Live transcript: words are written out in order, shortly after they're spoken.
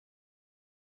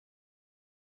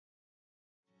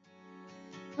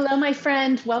Hello, my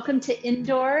friend. Welcome to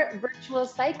indoor virtual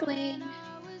cycling.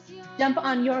 Jump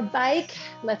on your bike.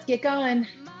 Let's get going.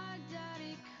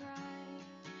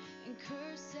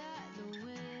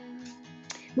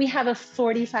 We have a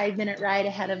 45-minute ride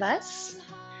ahead of us.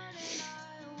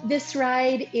 This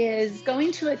ride is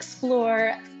going to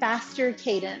explore faster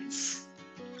cadence.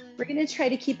 We're going to try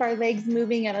to keep our legs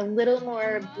moving at a little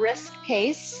more brisk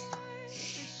pace.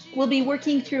 We'll be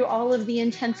working through all of the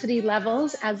intensity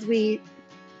levels as we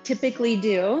typically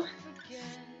do,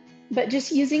 but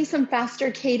just using some faster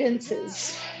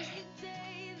cadences.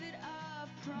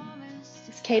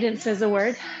 This cadence is a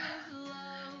word.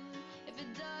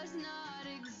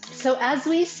 So as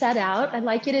we set out, I'd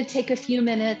like you to take a few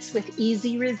minutes with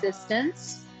easy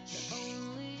resistance.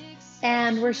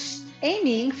 And we're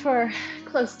aiming for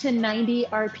close to 90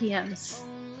 RPMs.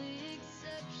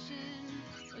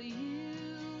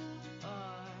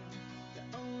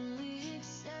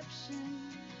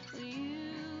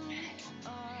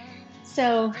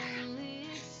 So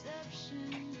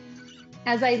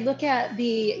as I look at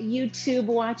the YouTube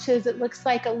watches, it looks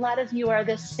like a lot of you are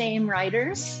the same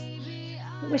riders.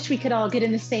 I wish we could all get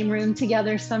in the same room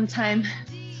together sometime,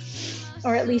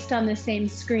 or at least on the same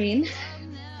screen.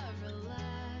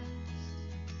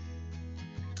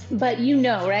 But you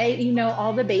know, right? You know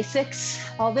all the basics,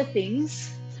 all the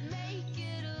things.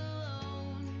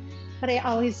 But I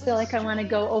always feel like I want to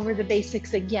go over the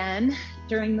basics again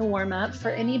during the warm-up for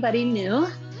anybody new.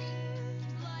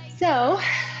 So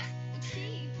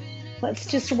let's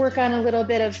just work on a little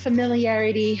bit of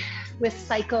familiarity with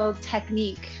cycle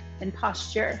technique and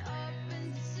posture.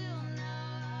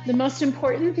 The most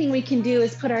important thing we can do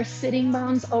is put our sitting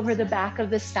bones over the back of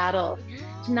the saddle,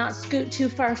 to not scoot too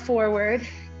far forward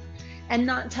and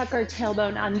not tuck our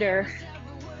tailbone under.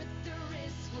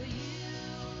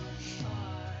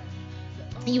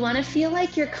 You want to feel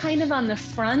like you're kind of on the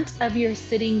front of your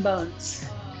sitting bones.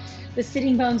 The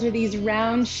sitting bones are these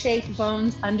round shaped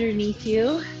bones underneath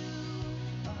you.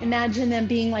 Imagine them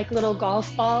being like little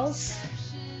golf balls,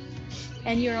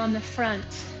 and you're on the front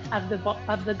of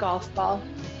the golf ball.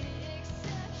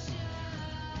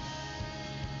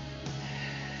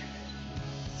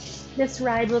 This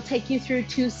ride will take you through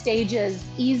 2 stages,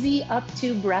 easy up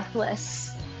to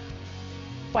breathless,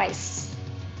 twice.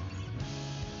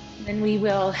 Then we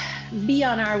will be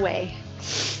on our way.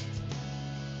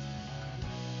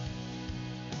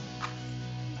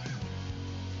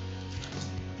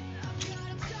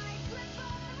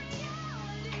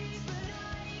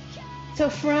 So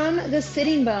from the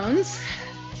sitting bones,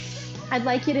 I'd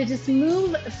like you to just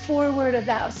move forward of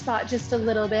that spot just a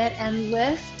little bit and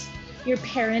lift your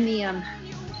perineum,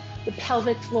 the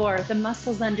pelvic floor, the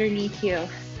muscles underneath you.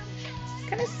 Just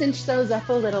kind of cinch those up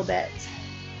a little bit.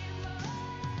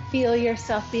 Feel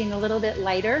yourself being a little bit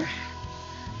lighter,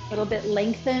 a little bit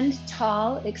lengthened,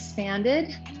 tall,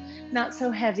 expanded, not so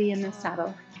heavy in the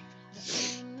saddle.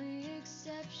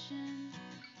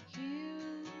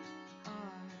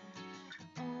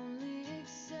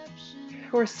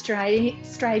 We're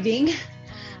striving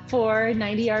for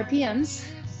 90 RPMs,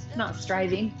 not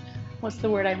striving. What's the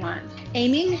word I want?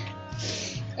 Aiming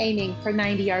for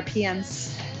 90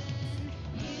 RPMs.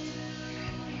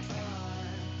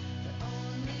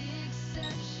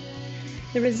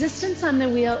 The resistance on the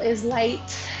wheel is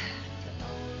light,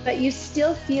 but you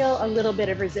still feel a little bit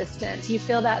of resistance. You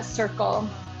feel that circle.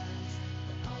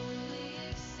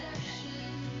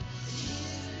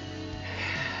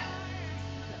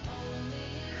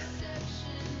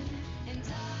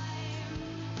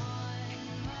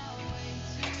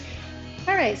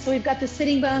 All right, so we've got the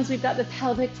sitting bones, we've got the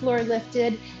pelvic floor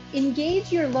lifted.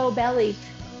 Engage your low belly.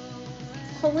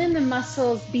 Pull in the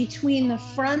muscles between the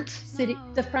front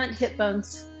hip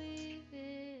bones.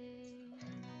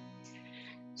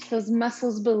 Those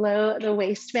muscles below the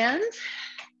waistband.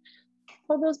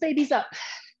 Pull those babies up.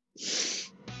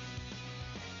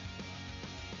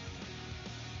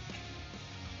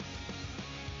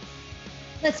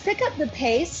 Let's pick up the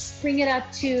pace, bring it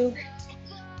up to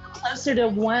closer to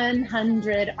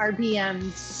 100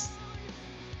 RPMs.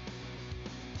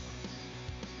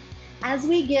 As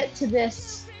we get to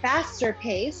this faster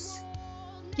pace,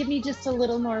 give me just a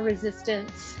little more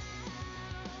resistance.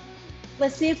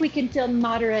 Let's see if we can feel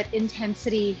moderate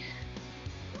intensity.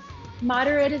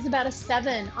 Moderate is about a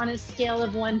 7 on a scale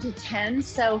of 1 to 10,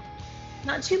 so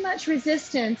not too much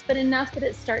resistance, but enough that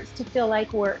it starts to feel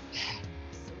like work.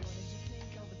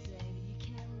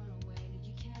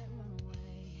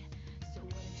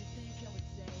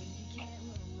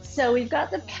 So we've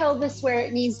got the pelvis where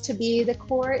it needs to be. The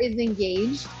core is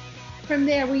engaged. From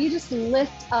there, will you just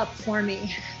lift up for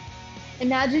me?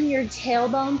 Imagine your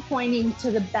tailbone pointing to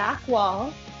the back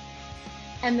wall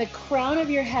and the crown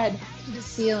of your head to the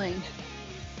ceiling.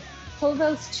 Pull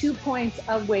those 2 points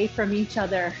away from each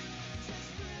other.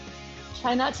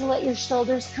 Try not to let your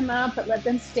shoulders come up, but let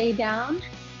them stay down.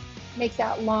 Make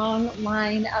that long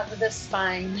line of the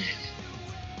spine.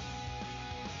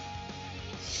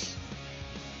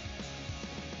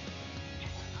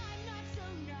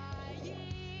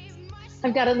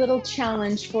 I've got a little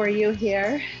challenge for you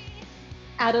here.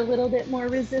 Add a little bit more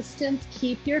resistance,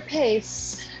 keep your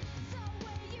pace.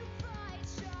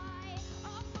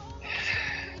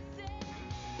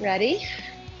 Ready?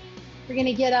 We're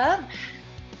gonna get up,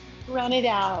 run it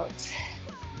out.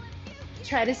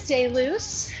 Try to stay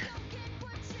loose.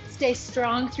 Stay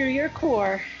strong through your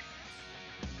core.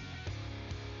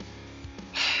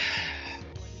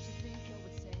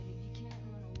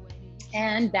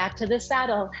 And back to the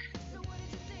saddle.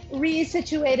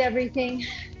 Resituate everything.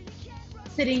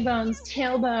 Sitting bones,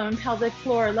 tailbone, pelvic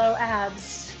floor, low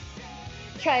abs.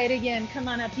 Try it again, come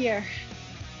on up here.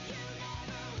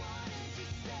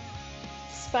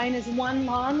 Spine is one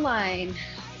long line.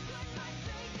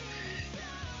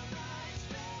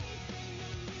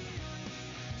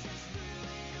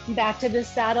 Back to the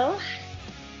saddle.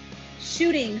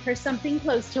 Shooting for something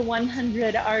close to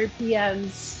 100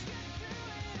 RPMs.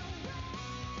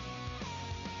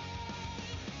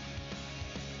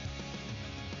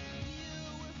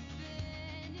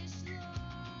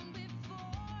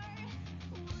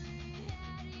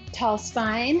 Tall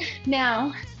spine.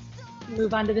 Now,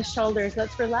 move on to the shoulders.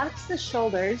 Let's relax the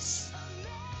shoulders.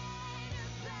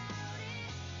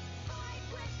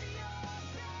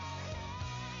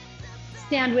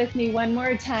 Stand with me one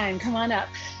more time. Come on up.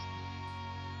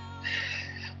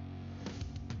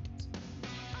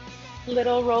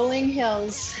 Little rolling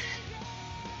hills.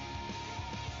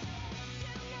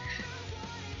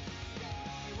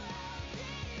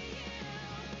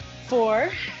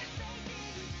 Four,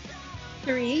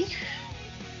 3,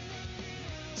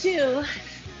 2,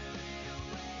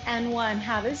 and 1.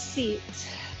 Have a seat.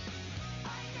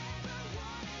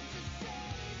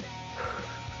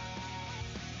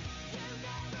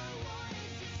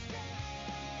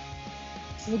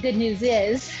 So the good news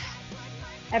is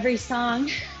every song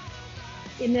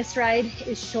in this ride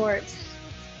is short.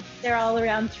 They're all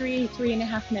around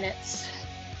 3.5 minutes.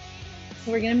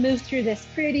 So we're gonna move through this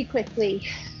pretty quickly.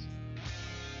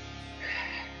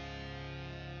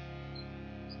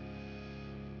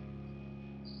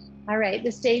 All right,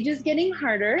 the stage is getting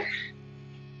harder.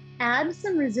 Add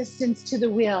some resistance to the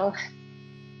wheel.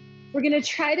 We're gonna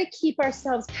try to keep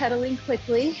ourselves pedaling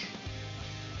quickly,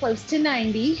 close to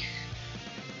 90.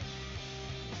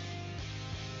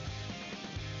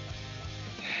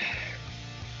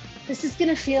 This is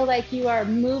gonna feel like you are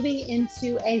moving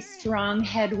into a strong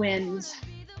headwind.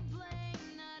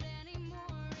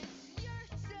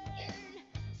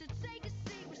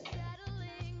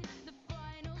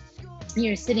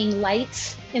 You're sitting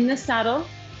light in the saddle.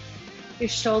 Your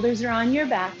shoulders are on your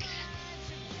back.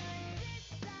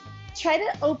 Try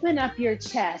to open up your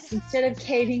chest instead of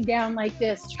caving down like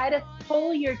this. Try to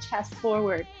pull your chest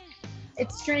forward.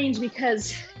 It's strange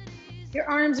because your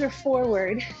arms are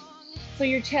forward, so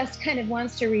your chest kind of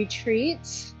wants to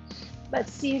retreat, but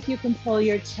see if you can pull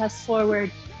your chest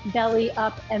forward, belly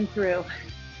up and through.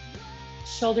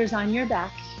 Shoulders on your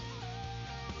back.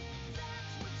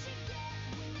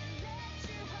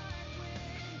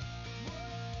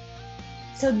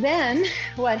 So then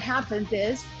what happens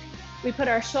is we put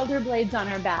our shoulder blades on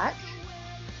our back.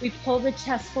 We pull the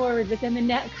chest forward, but then the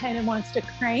neck kind of wants to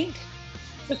crank.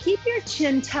 So keep your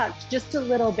chin tucked just a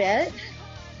little bit,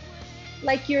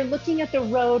 like you're looking at the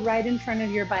road right in front of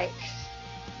your bike.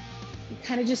 You're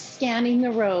kind of just scanning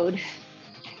the road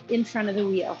in front of the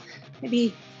wheel,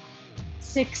 maybe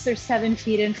 6 or 7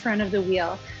 feet in front of the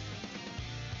wheel.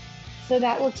 So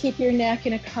that will keep your neck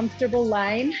in a comfortable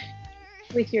line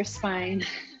with your spine.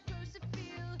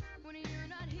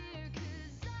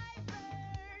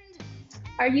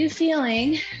 Are you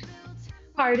feeling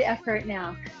hard effort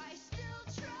now?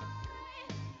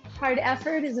 Hard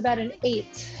effort is about an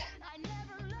 8.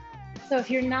 So if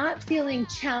you're not feeling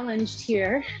challenged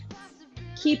here,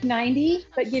 keep 90,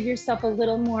 but give yourself a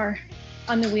little more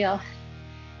on the wheel.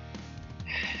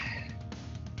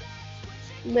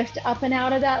 Lift up and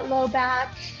out of that low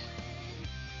back.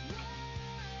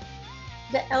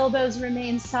 The elbows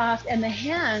remain soft and the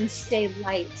hands stay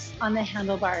light on the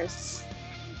handlebars.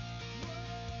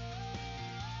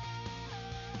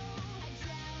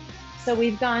 So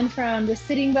we've gone from the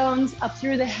sitting bones up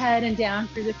through the head and down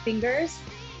through the fingers.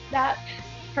 That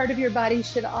part of your body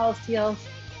should all feel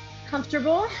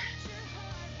comfortable.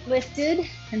 lifted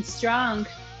and strong.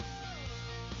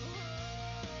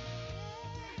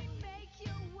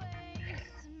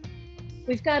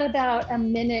 We've got about a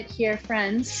minute here,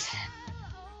 friends.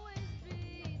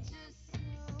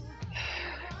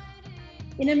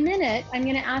 In a minute, I'm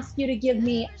going to ask you to give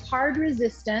me hard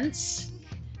resistance.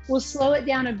 We'll slow it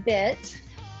down a bit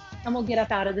and we'll get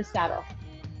up out of the saddle.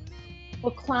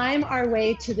 We'll climb our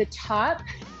way to the top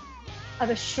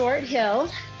of a short hill,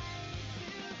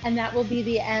 and that will be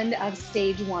the end of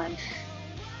stage 1.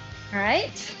 All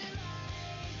right?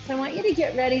 So I want you to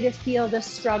get ready to feel the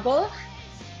struggle,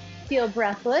 feel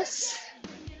breathless,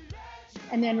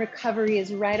 and then recovery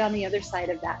is right on the other side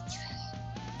of that.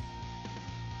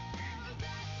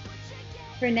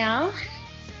 For now,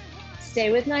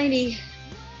 stay with 90,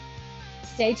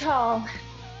 stay tall,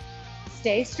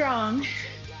 stay strong.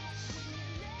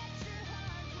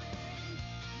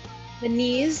 The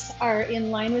knees are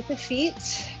in line with the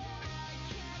feet,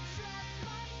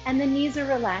 and the knees are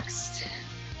relaxed.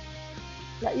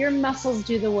 Let your muscles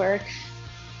do the work.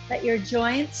 Let your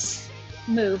joints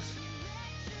move.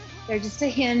 They're just a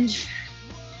hinge.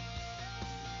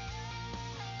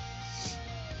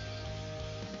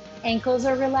 Ankles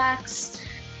are relaxed,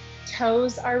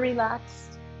 toes are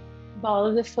relaxed, ball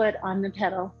of the foot on the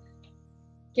pedal.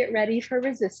 Get ready for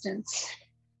resistance.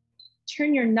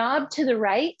 Turn your knob to the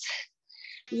right,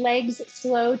 legs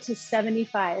slow to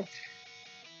 75.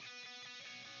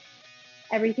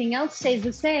 Everything else stays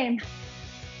the same.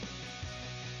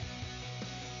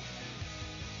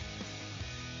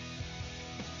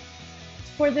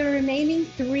 For the remaining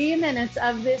 3 minutes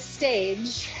of this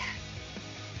stage,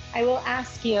 I will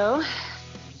ask you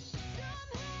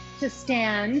to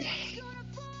stand,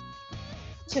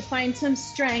 to find some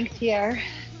strength here,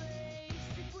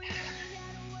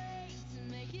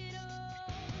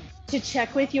 to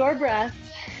check with your breath,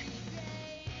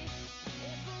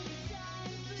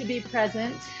 to be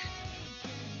present,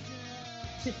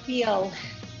 to feel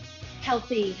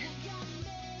healthy,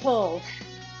 full,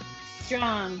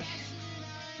 strong.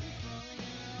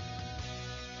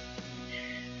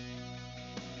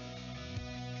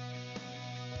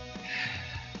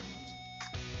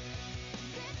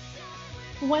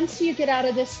 Once you get out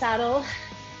of this saddle,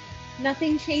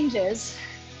 nothing changes.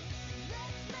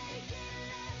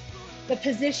 The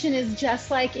position is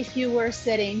just like if you were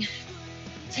sitting.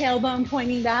 Tailbone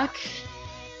pointing back,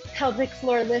 pelvic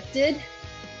floor lifted,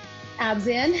 abs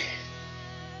in,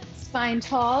 spine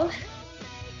tall,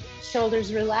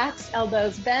 shoulders relaxed,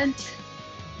 elbows bent,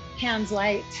 hands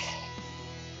light.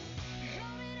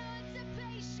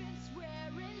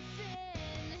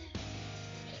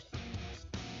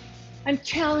 I'm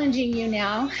challenging you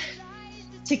now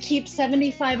to keep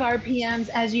 75 RPMs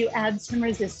as you add some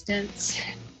resistance.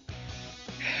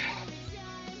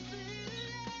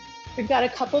 We've got a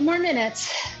couple more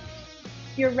minutes.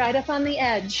 You're right up on the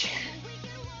edge.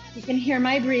 You can hear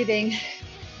my breathing.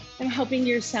 I'm hoping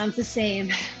yours sounds the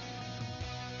same.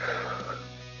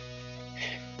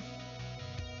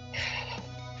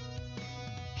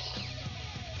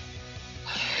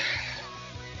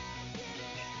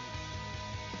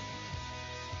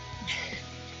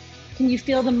 Can you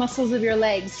feel the muscles of your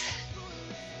legs?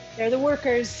 They're the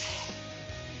workers.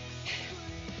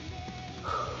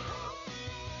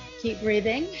 Keep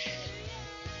breathing.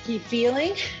 Keep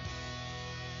feeling.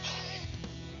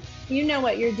 You know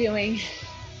what you're doing.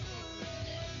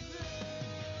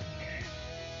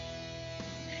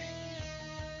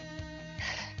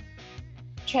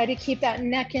 Try to keep that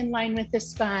neck in line with the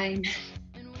spine.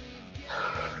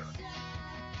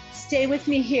 Stay with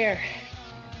me here.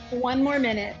 1 more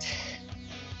minute.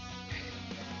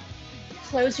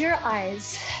 Close your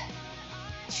eyes.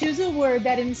 Choose a word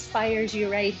that inspires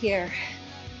you right here.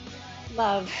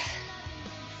 Love,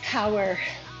 power,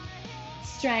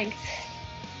 strength,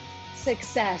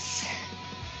 success,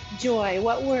 joy.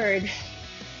 What word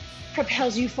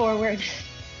propels you forward?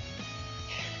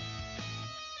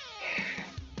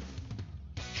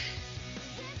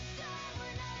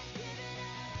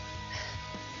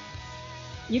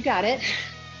 You got it.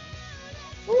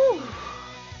 Woo.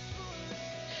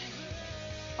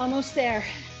 Almost there.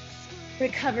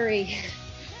 Recovery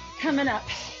coming up.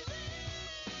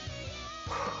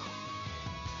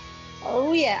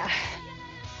 Oh yeah.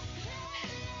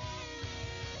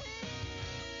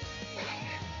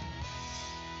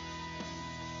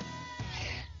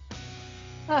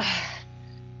 Have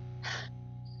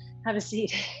a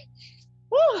seat.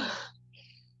 Woo.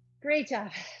 Great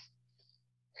job.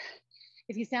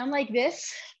 If you sound like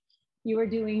this, you are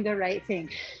doing the right thing.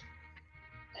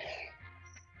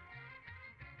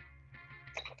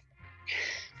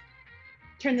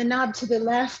 Turn the knob to the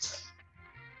left.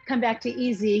 come back to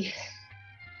easy.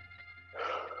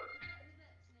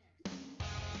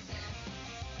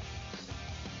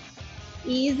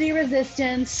 Easy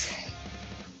resistance,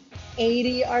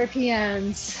 80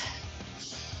 RPMs.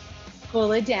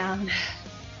 Pull it down,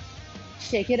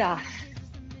 shake it off.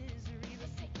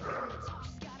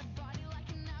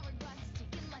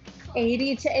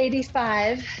 $80 to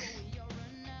 $85.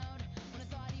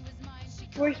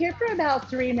 We're here for about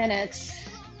 3 minutes.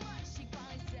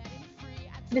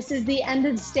 This is the end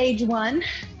of stage 1.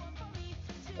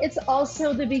 It's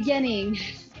also the beginning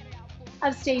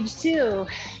of stage 2.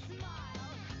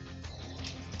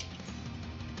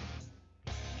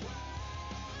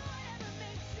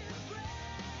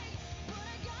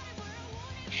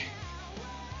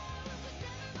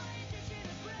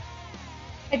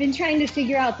 I've been trying to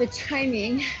figure out the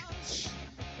timing,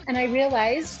 and I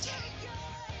realized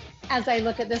as I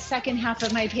look at the second half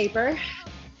of my paper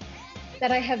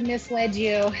that I have misled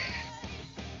you.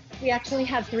 We actually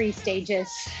have 3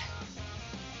 stages.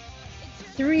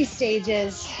 3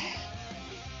 stages.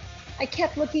 I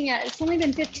kept looking at, it's only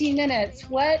been 15 minutes.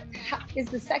 What? Is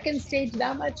the second stage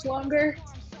that much longer?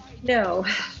 No.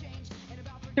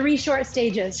 3 short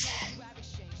stages.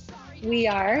 We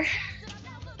are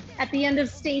at the end of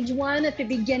stage 1, at the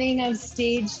beginning of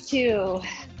stage 2.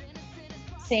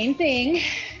 Same thing.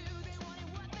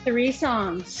 3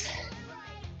 songs.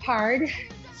 Hard,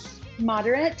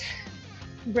 moderate,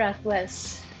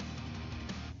 breathless.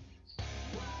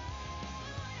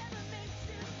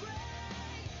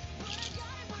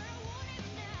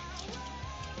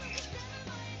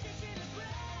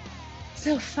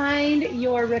 So find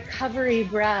your recovery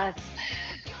breath.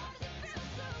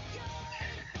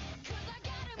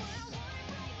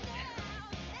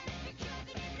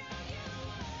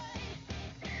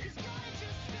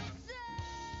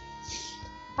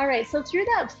 All right, so through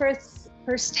that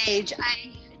first stage,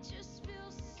 I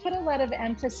put a lot of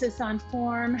emphasis on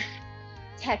form,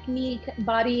 technique,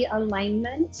 body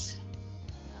alignment.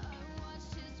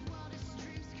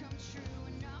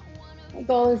 My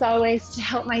goal is always to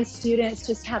help my students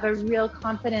just have a real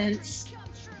confidence,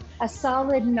 a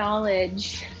solid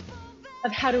knowledge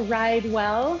of how to ride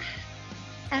well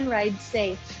and ride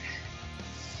safe.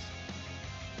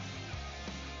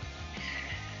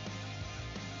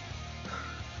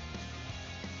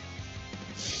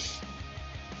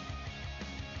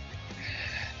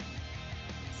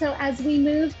 So as we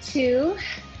move to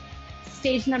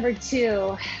stage number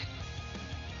 2,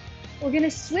 we're going to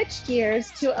switch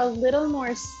gears to a little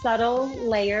more subtle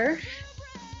layer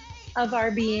of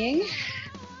our being,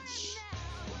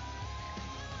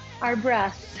 our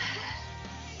breath,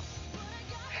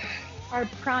 our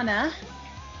prana.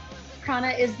 Prana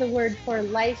is the word for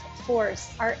life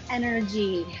force, our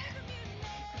energy.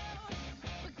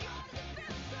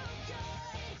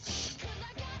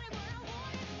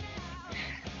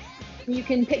 You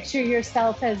can picture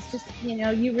yourself as just,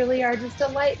 you really are just a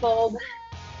light bulb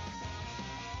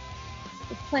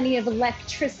with plenty of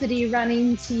electricity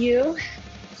running to you.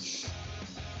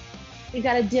 You've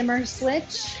got a dimmer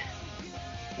switch,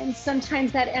 and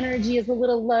sometimes that energy is a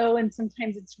little low and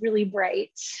sometimes it's really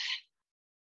bright.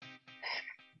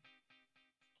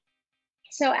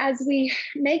 So as we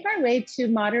make our way to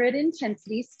moderate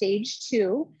intensity, stage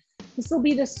 2, this will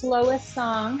be the slowest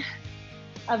song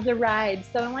of the ride.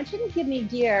 So I want you to give me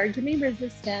gear, give me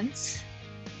resistance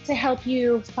to help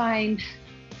you find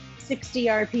 60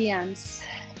 RPMs.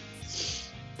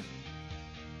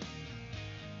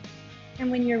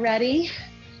 And when you're ready,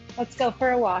 let's go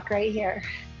for a walk right here.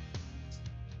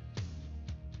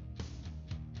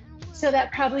 So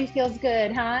that probably feels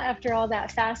good, huh? After all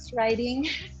that fast riding,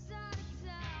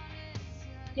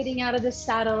 getting out of the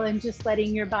saddle and just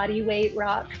letting your body weight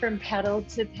rock from pedal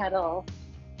to pedal.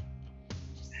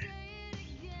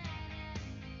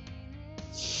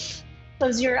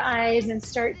 Close your eyes and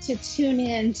start to tune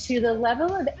in to the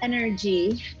level of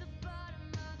energy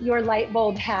your light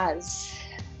bulb has.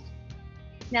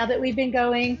 Now that we've been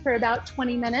going for about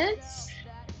 20 minutes,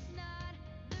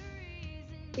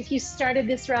 if you started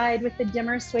this ride with the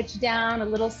dimmer switch down, a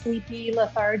little sleepy,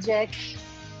 lethargic,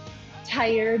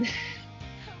 tired,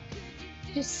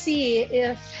 just see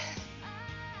if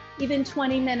even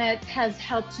 20 minutes has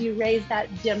helped you raise that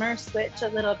dimmer switch a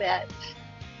little bit.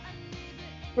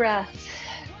 Breath,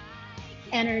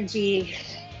 energy,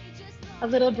 a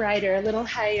little brighter, a little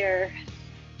higher.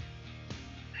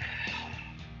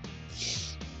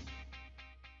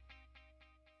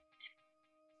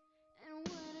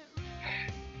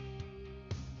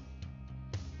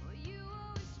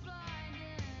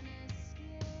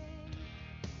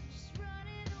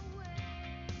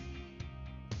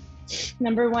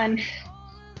 Number 1,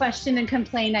 question and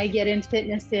complaint I get in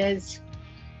fitness is,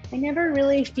 I never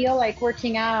really feel like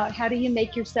working out. How do you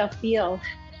make yourself feel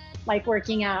like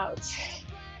working out?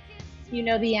 You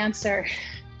know the answer.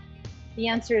 The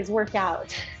answer is work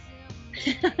out.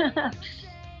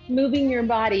 Moving your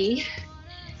body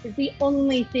is the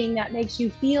only thing that makes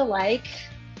you feel like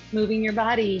moving your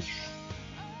body.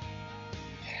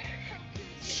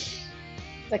 It's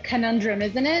a conundrum,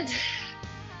 isn't it?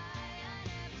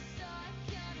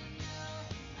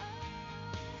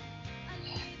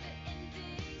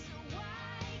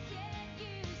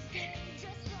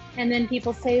 And then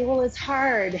people say, well, it's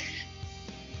hard.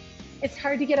 It's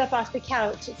hard to get up off the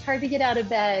couch. It's hard to get out of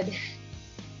bed.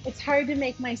 It's hard to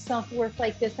make myself work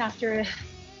like this after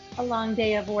a long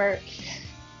day of work.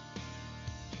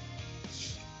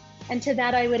 And to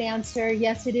that I would answer,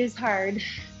 yes, it is hard.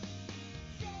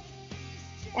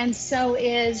 And so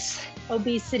is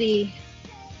obesity.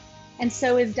 And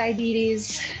so is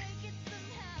diabetes.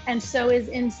 And so is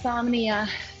insomnia.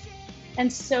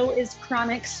 And so is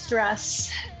chronic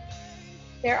stress.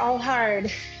 They're all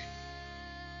hard.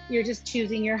 You're just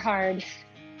choosing your hard.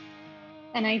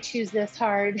 And I choose this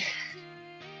hard.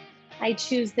 I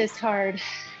choose this hard.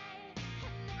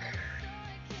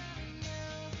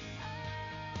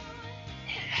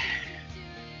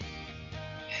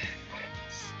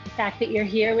 The fact that you're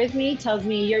here with me tells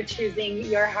me you're choosing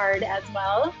your hard as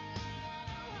well.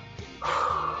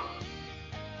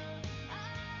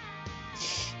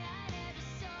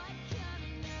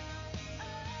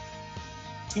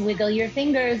 Wiggle your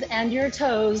fingers and your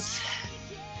toes.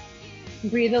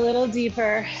 Breathe a little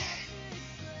deeper.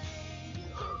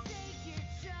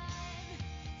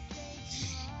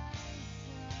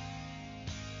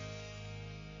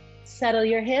 Settle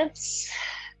your hips.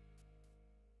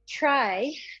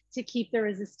 Try to keep the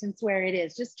resistance where it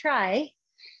is. Just try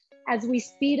as we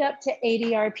speed up to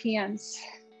 80 RPMs.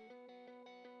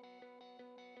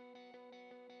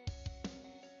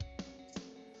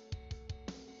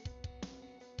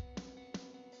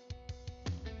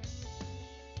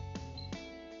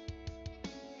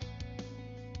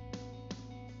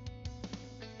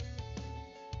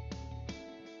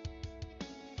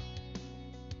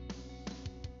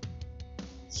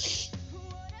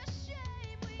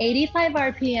 $85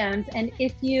 RPMs, and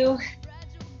if you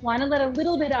want to let a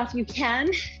little bit off, you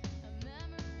can.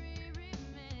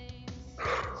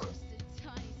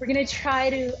 We're going to try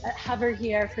to hover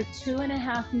here for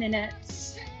 2.5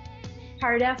 minutes.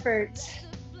 Hard effort.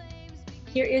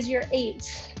 Here is your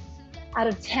 8 out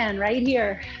of 10 right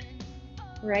here.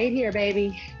 Right here,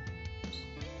 baby.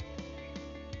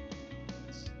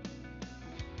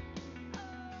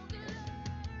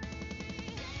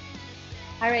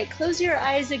 All right, close your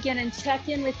eyes again and check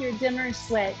in with your dimmer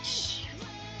switch.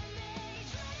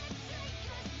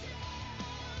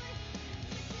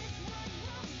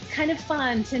 It's kind of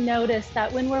fun to notice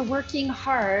that when we're working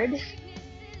hard,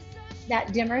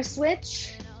 that dimmer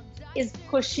switch is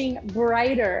pushing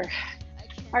brighter.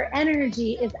 Our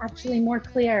energy is actually more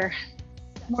clear,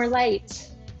 more light,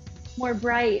 more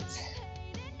bright.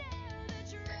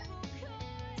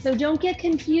 So don't get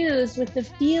confused with the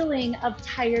feeling of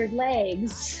tired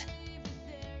legs,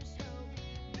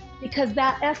 because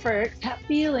that effort, that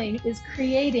feeling is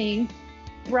creating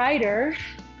brighter,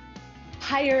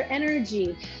 higher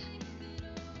energy.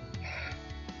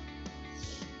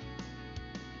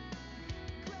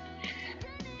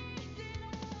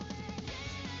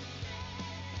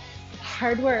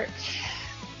 Hard work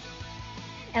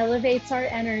elevates our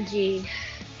energy.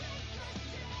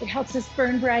 It helps us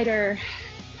burn brighter.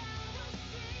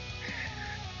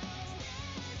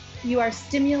 You are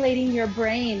stimulating your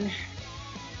brain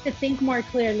to think more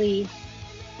clearly.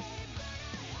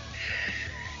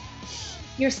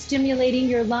 You're stimulating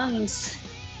your lungs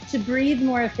to breathe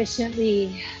more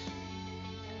efficiently.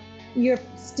 You're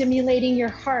stimulating your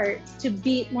heart to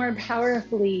beat more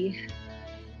powerfully.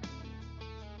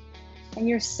 And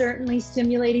you're certainly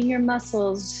stimulating your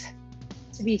muscles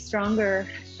to be stronger.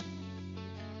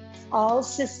 All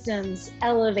systems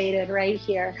elevated right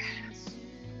here.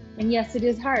 And yes, it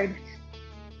is hard.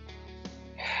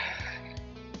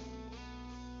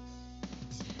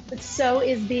 But so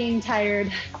is being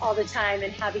tired all the time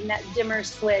and having that dimmer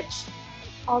switch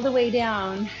all the way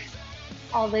down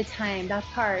all the time. That's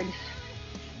hard.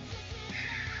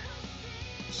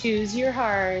 Choose your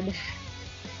hard.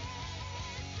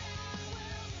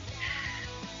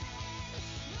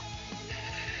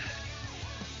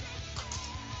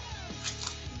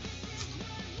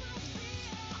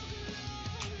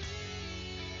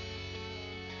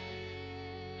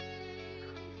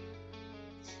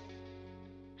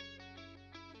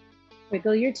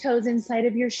 Wiggle your toes inside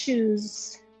of your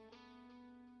shoes.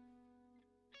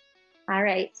 All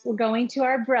right, we're going to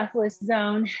our breathless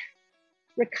zone.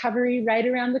 Recovery right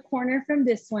around the corner from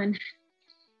this one.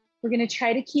 We're gonna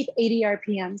try to keep 80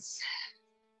 RPMs.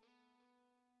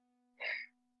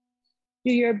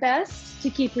 Do your best to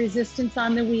keep resistance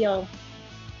on the wheel.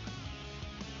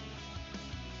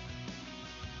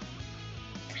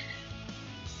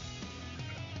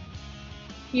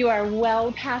 You are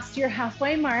well past your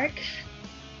halfway mark.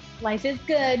 Life is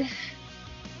good.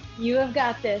 You have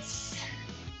got this.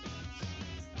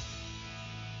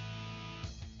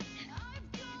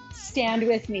 Stand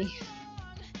with me.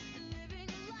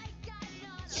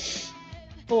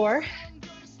 4,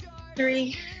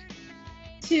 3,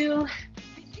 2,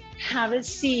 have a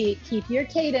seat. Keep your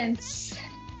cadence.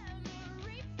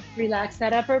 Relax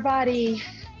that upper body.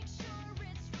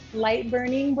 Light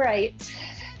burning bright.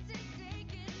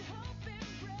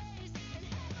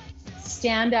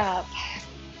 Stand up.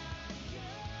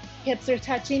 Hips are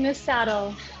touching the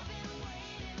saddle.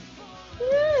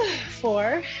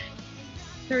 4,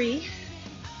 3,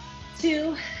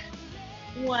 2,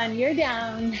 1, you're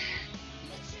down.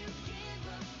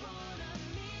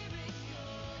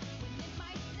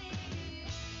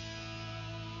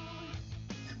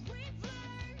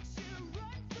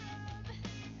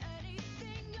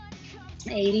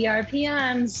 $80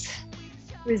 RPMs.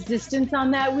 Resistance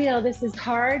on that wheel. This is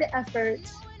hard effort.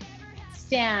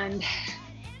 Stand.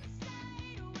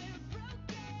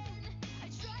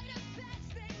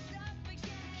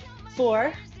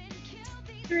 Four,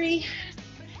 3,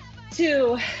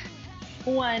 2,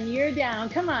 1, you're down.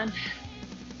 Come on.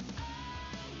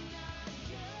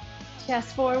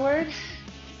 Chest forward,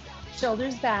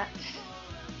 shoulders back.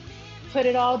 Put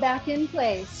it all back in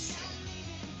place.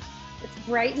 Let's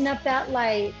brighten up that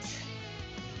light.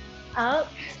 Up.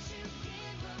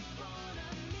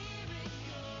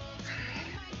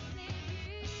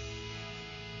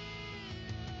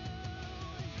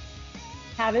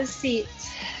 Have a seat.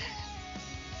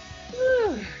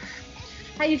 Whew.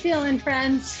 How you feeling,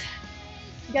 friends?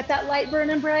 You got that light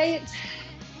burning bright?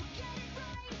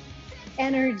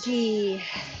 Energy.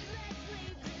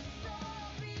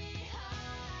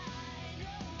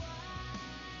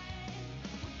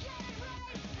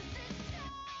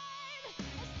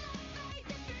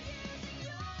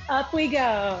 Up we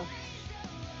go.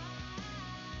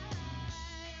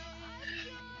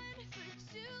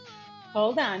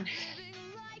 Hold on.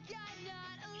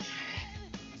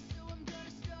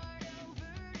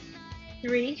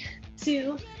 3,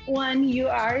 2, 1, you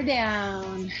are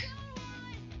down.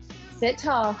 Sit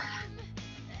tall.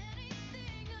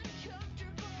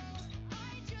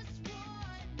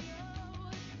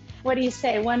 What do you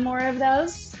say? One more of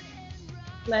those?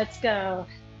 Let's go.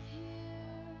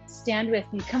 Stand with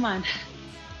me, come on.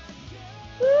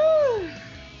 Woo.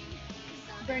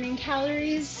 Burning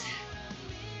calories.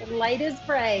 The light is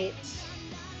bright.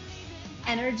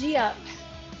 Energy up.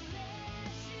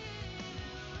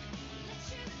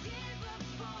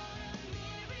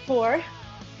 4,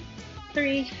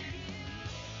 3,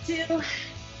 2,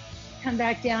 come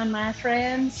back down, my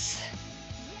friends.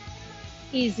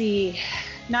 Easy.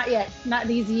 Not yet, not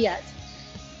easy yet.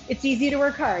 It's easy to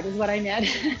work hard is what I meant.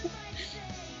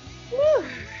 Woo.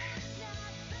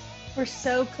 We're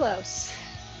so close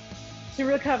to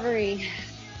recovery.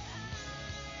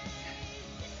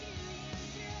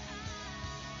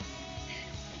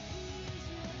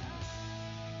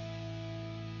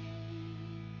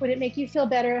 Would it make you feel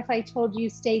better if I told you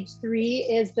stage 3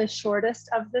 is the shortest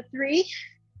of the 3?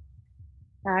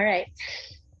 All right.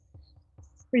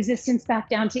 Resistance back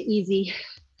down to easy.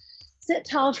 Sit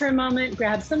tall for a moment,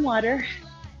 grab some water.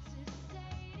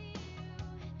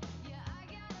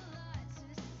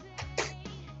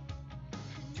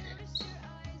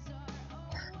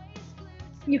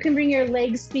 You can bring your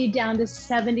leg speed down to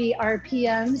 70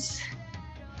 RPMs.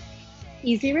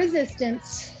 Easy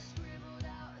resistance.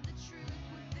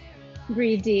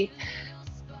 Breathe deep.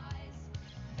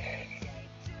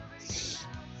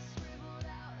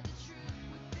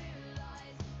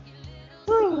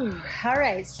 Whew. All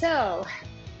right, so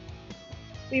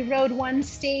we rode one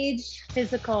stage,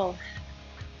 physical,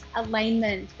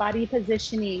 alignment, body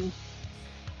positioning.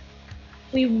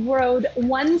 We rode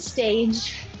one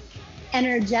stage,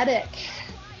 energetic,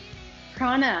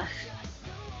 prana,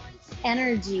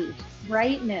 energy,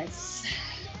 brightness.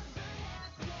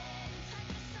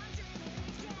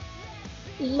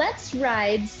 Let's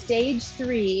ride stage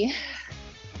 3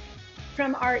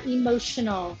 from our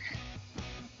emotional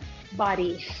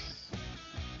body.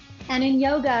 And in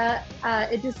yoga,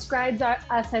 it describes us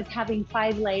as having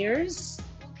 5 layers.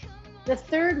 The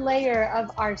 3rd layer of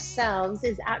ourselves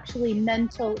is actually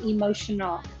mental,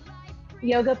 emotional.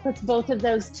 Yoga puts both of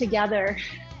those together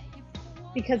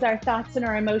because our thoughts and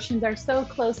our emotions are so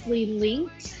closely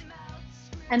linked,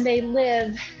 and they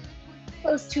live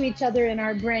close to each other in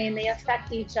our brain. They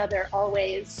affect each other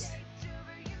always.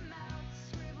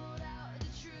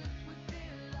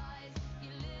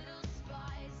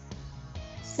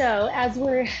 So as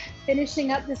we're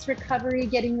finishing up this recovery,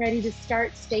 getting ready to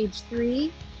start stage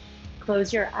 3,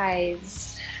 close your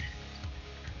eyes.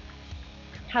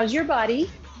 How's your body?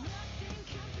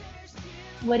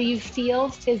 What do you feel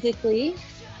physically?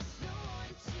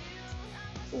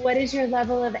 What is your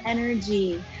level of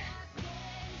energy?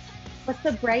 What's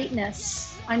the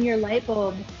brightness on your light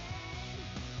bulb?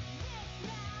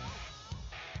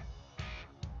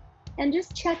 And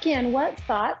just check in, what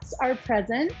thoughts are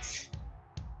present?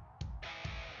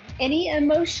 Any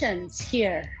emotions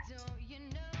here?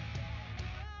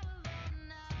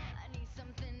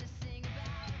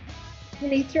 Let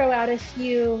me throw out a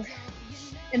few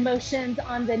emotions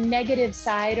on the negative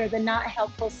side or the not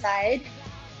helpful side.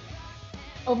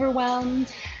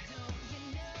 Overwhelmed,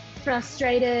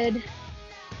 frustrated,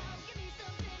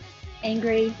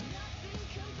 angry,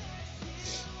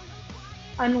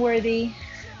 unworthy,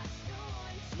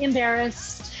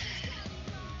 embarrassed,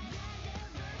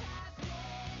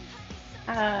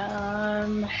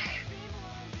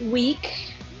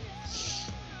 weak,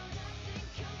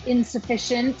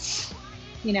 insufficient.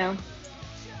 You know,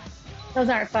 those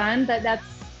aren't fun, but that's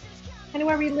kind of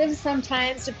where we live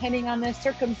sometimes, depending on the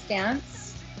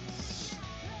circumstance.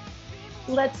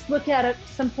 Let's look at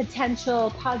some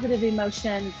potential positive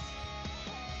emotions.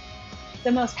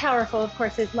 The most powerful, of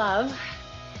course, is love,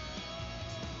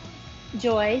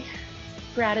 joy,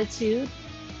 gratitude,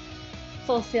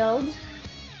 fulfilled,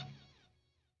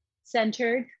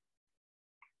 centered,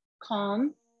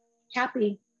 calm,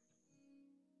 happy.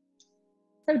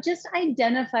 So just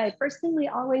identify. First thing we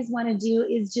always want to do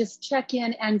is just check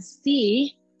in and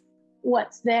see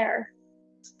what's there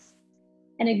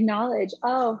and acknowledge,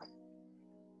 oh,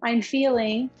 I'm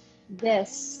feeling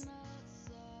this.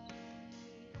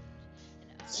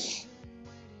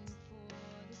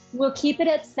 We'll keep it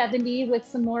at 70 with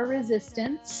some more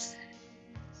resistance.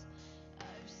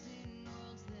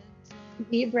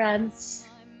 Deep breaths.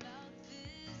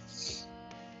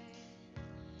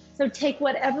 So take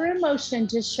whatever emotion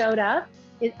just showed up.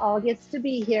 It all gets to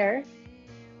be here.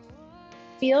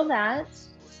 Feel that.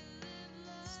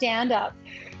 Stand up.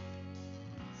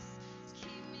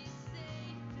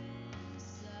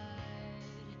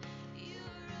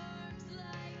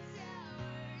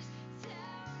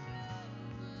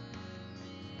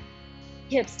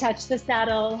 Hips touch the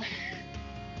saddle.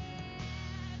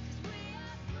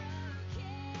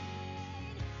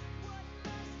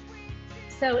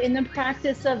 So in the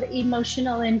practice of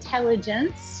emotional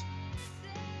intelligence,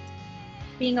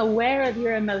 being aware of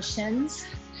your emotions,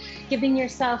 giving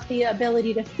yourself the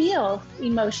ability to feel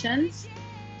emotions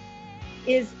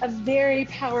is a very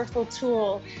powerful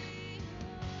tool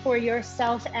for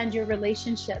yourself and your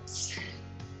relationships.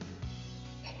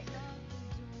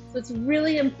 So it's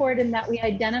really important that we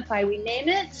identify, we name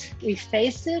it, we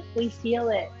face it, we feel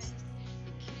it.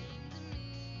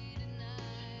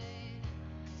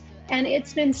 And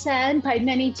it's been said by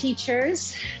many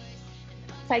teachers,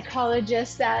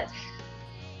 psychologists, that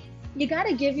you got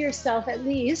to give yourself at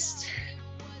least,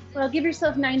 well, give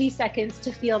yourself 90 seconds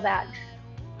to feel that.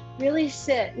 Really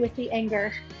sit with the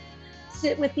anger,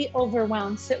 sit with the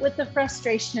overwhelm, sit with the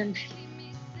frustration.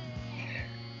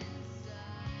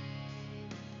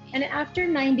 And after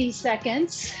 90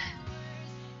 seconds,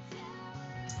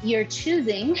 you're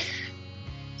choosing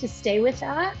to stay with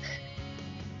that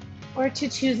or to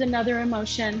choose another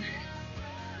emotion.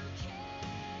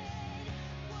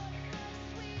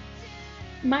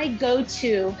 My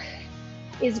go-to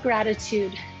is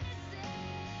gratitude.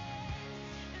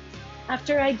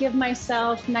 After I give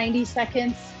myself 90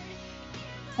 seconds,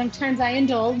 sometimes I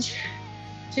indulge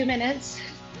 2 minutes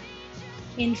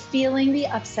in feeling the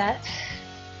upset.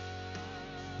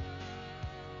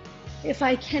 If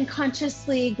I can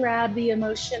consciously grab the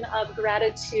emotion of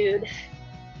gratitude,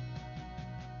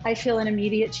 I feel an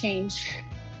immediate change,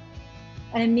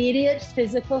 an immediate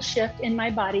physical shift in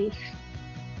my body.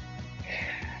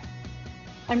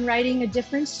 I'm writing a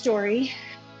different story,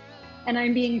 and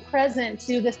I'm being present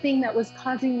to the thing that was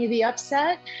causing me the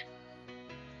upset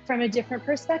from a different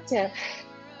perspective.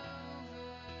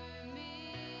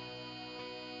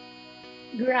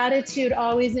 Gratitude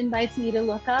always invites me to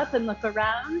look up and look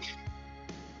around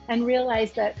and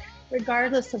realize that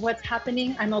regardless of what's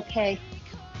happening, I'm okay.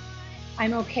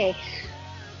 I'm okay.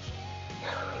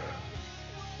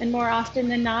 And more often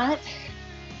than not,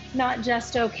 not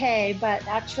just okay, but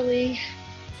actually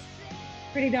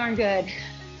pretty darn good.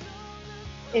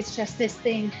 It's just this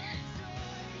thing.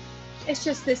 It's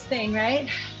just this thing, right?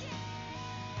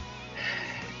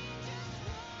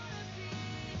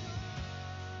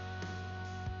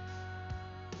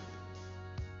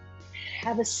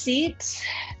 Have a seat.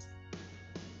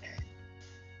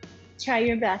 Try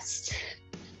your best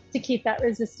to keep that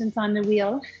resistance on the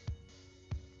wheel.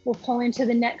 We'll pull into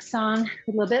the next song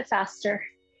a little bit faster.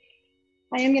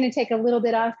 I am going to take a little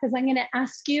bit off because I'm going to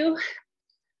ask you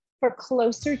for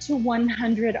closer to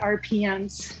 100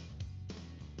 RPMs.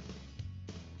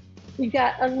 We've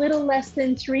got a little less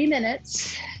than 3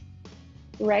 minutes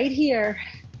right here.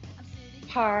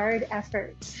 Hard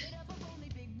effort.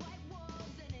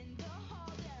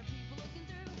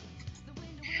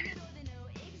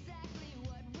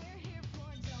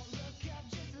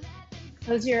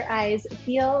 Close your eyes.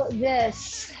 Feel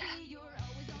this.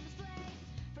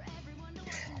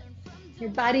 Your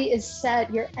body is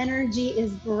set. Your energy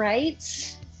is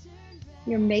bright.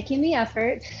 You're making the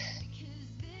effort.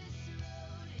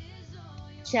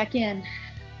 Check in.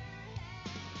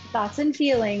 Thoughts and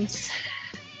feelings.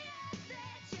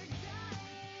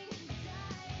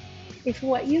 If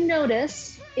what you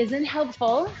notice isn't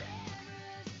helpful,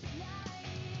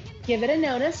 give it a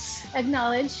notice,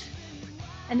 acknowledge,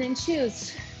 and then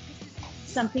choose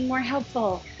something more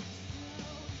helpful.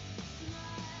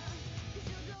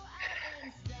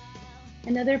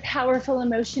 Another powerful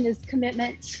emotion is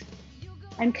commitment.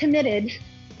 I'm committed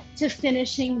to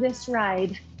finishing this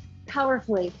ride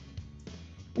powerfully.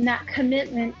 And that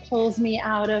commitment pulls me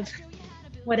out of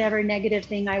whatever negative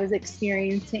thing I was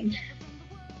experiencing.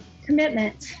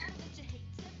 Commitment.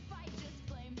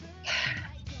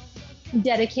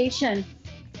 Dedication.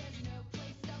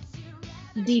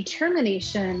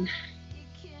 Determination.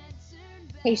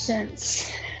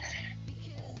 Patience.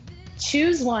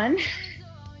 Choose one.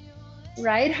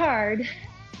 Ride hard.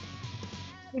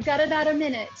 We've got about a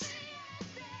minute.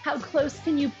 How close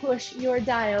can you push your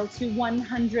dial to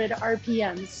 100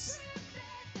 RPMs?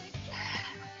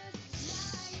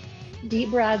 Deep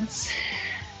breaths.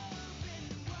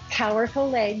 Powerful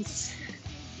legs.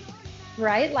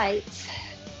 Bright lights.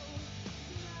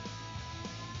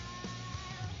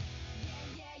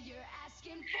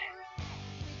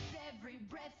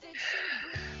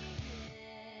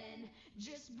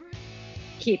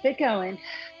 Keep it going.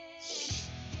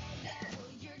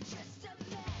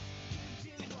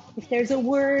 If there's a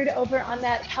word over on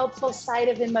that helpful side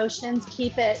of emotions,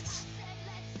 keep it.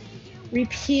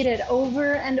 Repeat it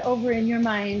over and over in your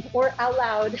mind or out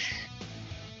loud.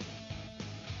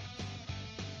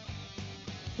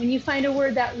 When you find a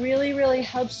word that really, really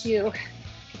helps you,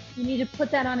 you need to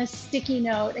put that on a sticky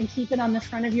note and keep it on the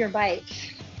front of your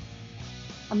bike.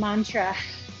 A mantra,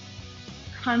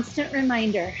 constant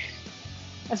reminder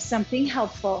of something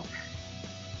helpful.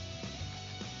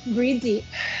 Breathe deep.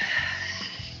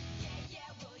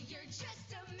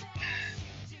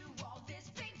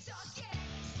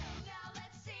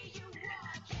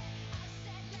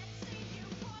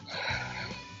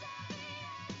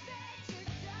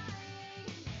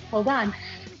 Hold on.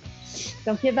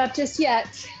 Don't give up just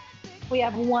yet. We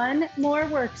have one more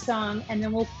work song and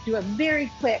then we'll do a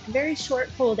very quick, very short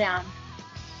cool down.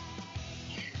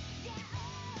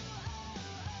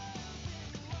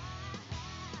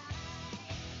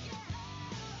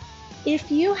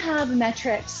 If you have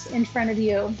metrics in front of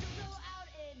you,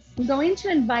 I'm going to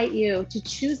invite you to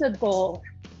choose a goal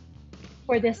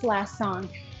for this last song.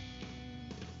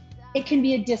 It can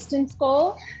be a distance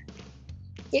goal.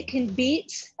 It can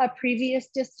beat a previous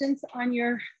distance on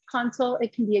your console.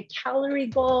 It can be a calorie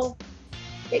goal.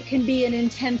 It can be an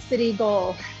intensity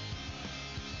goal.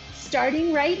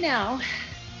 Starting right now,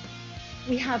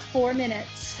 we have 4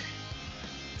 minutes.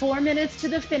 4 minutes to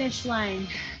the finish line.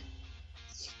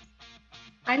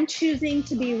 I'm choosing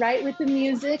to be right with the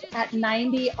music at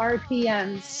 90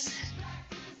 RPMs.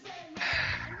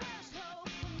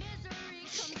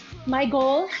 My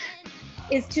goal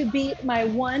is to beat my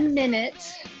 1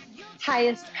 minute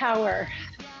highest power.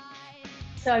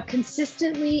 So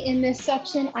consistently in this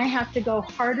section, I have to go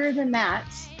harder than that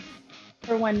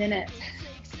for 1 minute.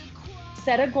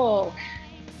 Set a goal.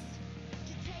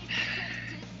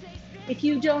 If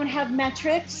you don't have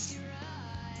metrics,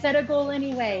 set a goal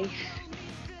anyway.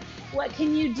 What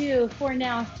can you do for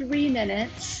now 3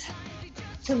 minutes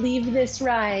to leave this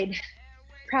ride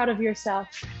proud of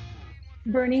yourself,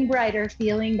 burning brighter,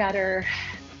 feeling better?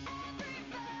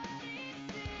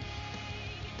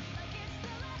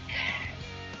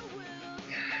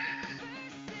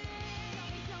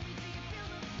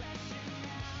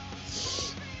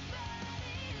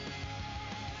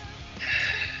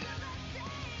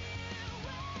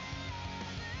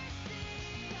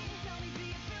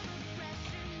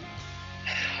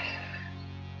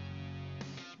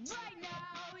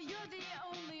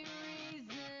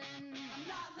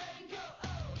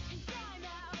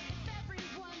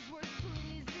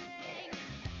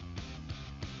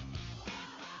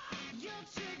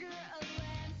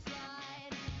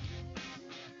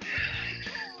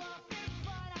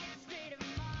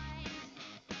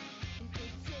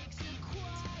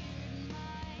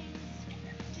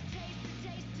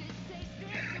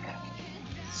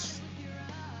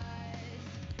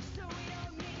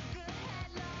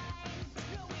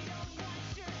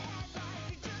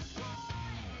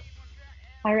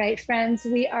 All right, friends,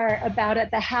 we are about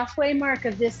at the halfway mark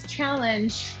of this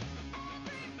challenge.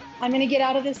 I'm gonna get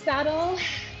out of this saddle.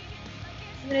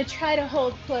 I'm gonna try to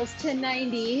hold close to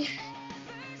 90.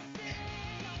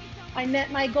 I met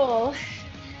my goal.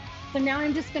 So now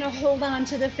I'm just gonna hold on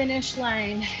to the finish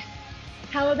line.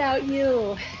 How about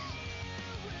you?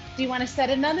 Do you wanna set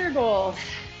another goal?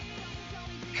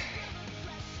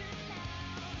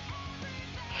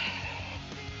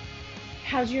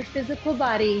 How's your physical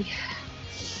body?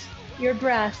 Your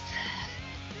breath,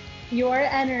 your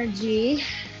energy,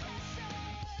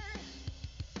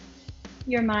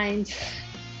 your mind,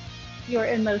 your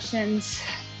emotions.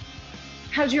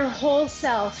 How's your whole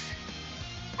self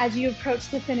as you approach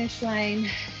the finish line?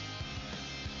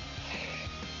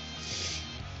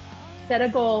 Set a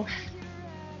goal,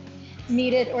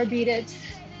 meet it or beat it.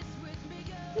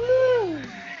 Woo.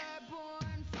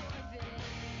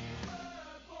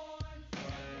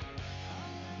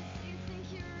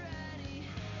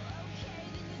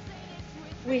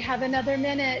 We have another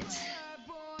minute,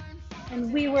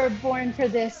 and we were born for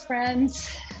this, friends.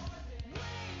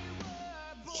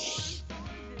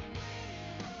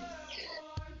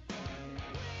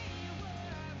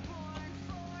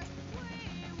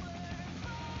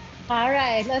 All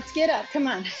right, let's get up, come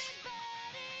on.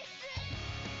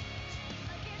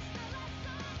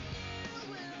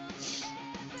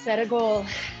 Set a goal,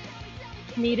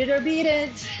 meet it or beat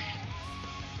it.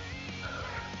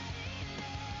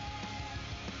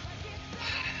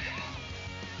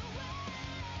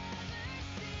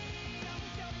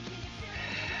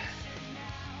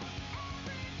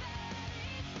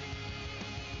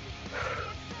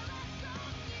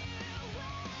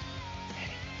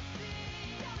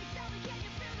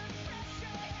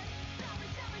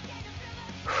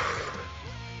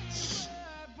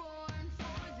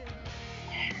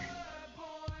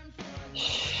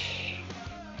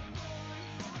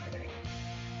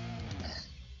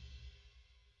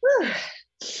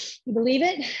 You believe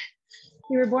it?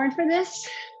 You were born for this?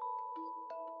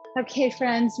 Okay,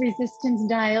 friends, resistance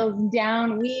dials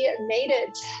down. We made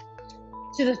it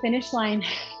to the finish line.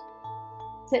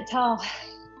 Sit tall.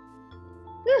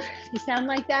 Whew. If you sound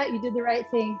like that, you did the right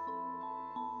thing.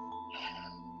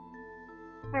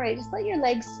 All right, just let your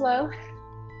legs flow.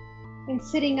 And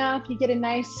sitting up, you get a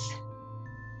nice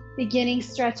beginning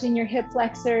stretch in your hip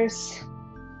flexors.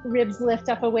 Ribs lift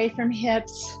up away from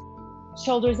hips.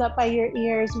 Shoulders up by your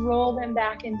ears, roll them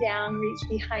back and down, reach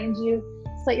behind you.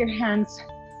 Just let your hands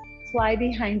fly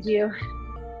behind you.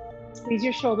 Squeeze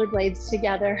your shoulder blades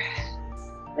together.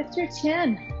 Lift your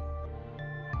chin.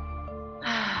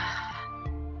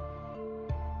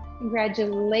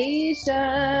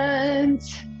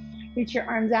 Congratulations. Reach your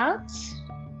arms out.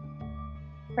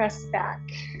 Press back.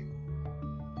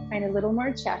 Find a little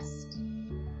more chest.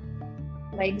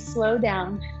 Legs slow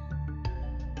down.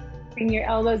 Bring your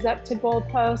elbows up to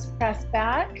goalpost, press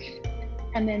back,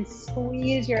 and then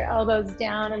squeeze your elbows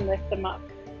down and lift them up.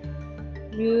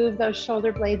 Move those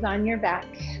shoulder blades on your back.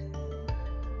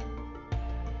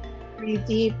 Breathe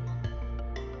deep,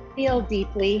 feel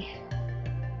deeply.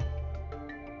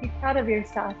 Be proud of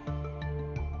yourself.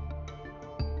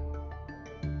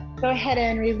 Go ahead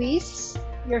and release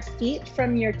your feet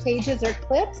from your cages or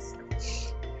clips.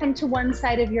 Come to one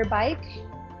side of your bike.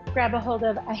 Grab a hold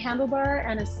of a handlebar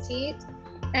and a seat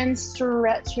and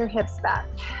stretch your hips back.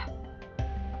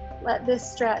 Let this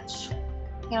stretch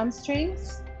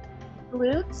hamstrings,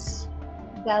 glutes,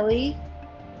 belly,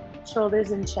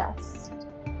 shoulders, and chest.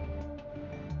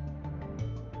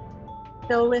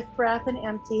 Fill with breath and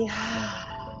empty.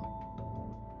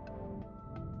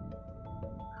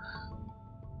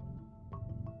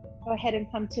 Go ahead and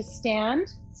come to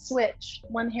stand. Switch.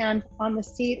 One hand on the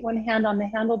seat, one hand on the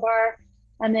handlebar.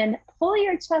 And then pull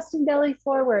your chest and belly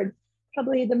forward.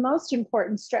 Probably the most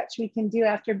important stretch we can do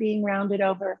after being rounded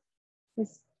over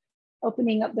is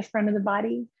opening up the front of the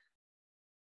body.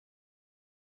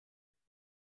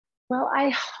 Well, I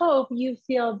hope you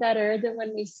feel better than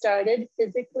when we started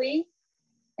physically,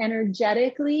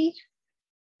 energetically,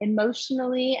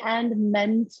 emotionally, and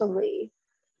mentally.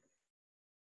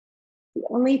 The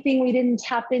only thing we didn't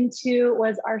tap into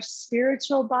was our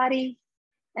spiritual body.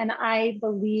 And I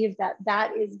believe that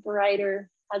that is brighter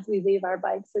as we leave our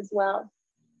bikes as well.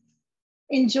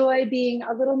 Enjoy being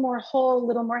a little more whole, a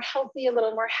little more healthy, a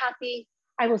little more happy.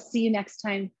 I will see you next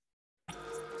time.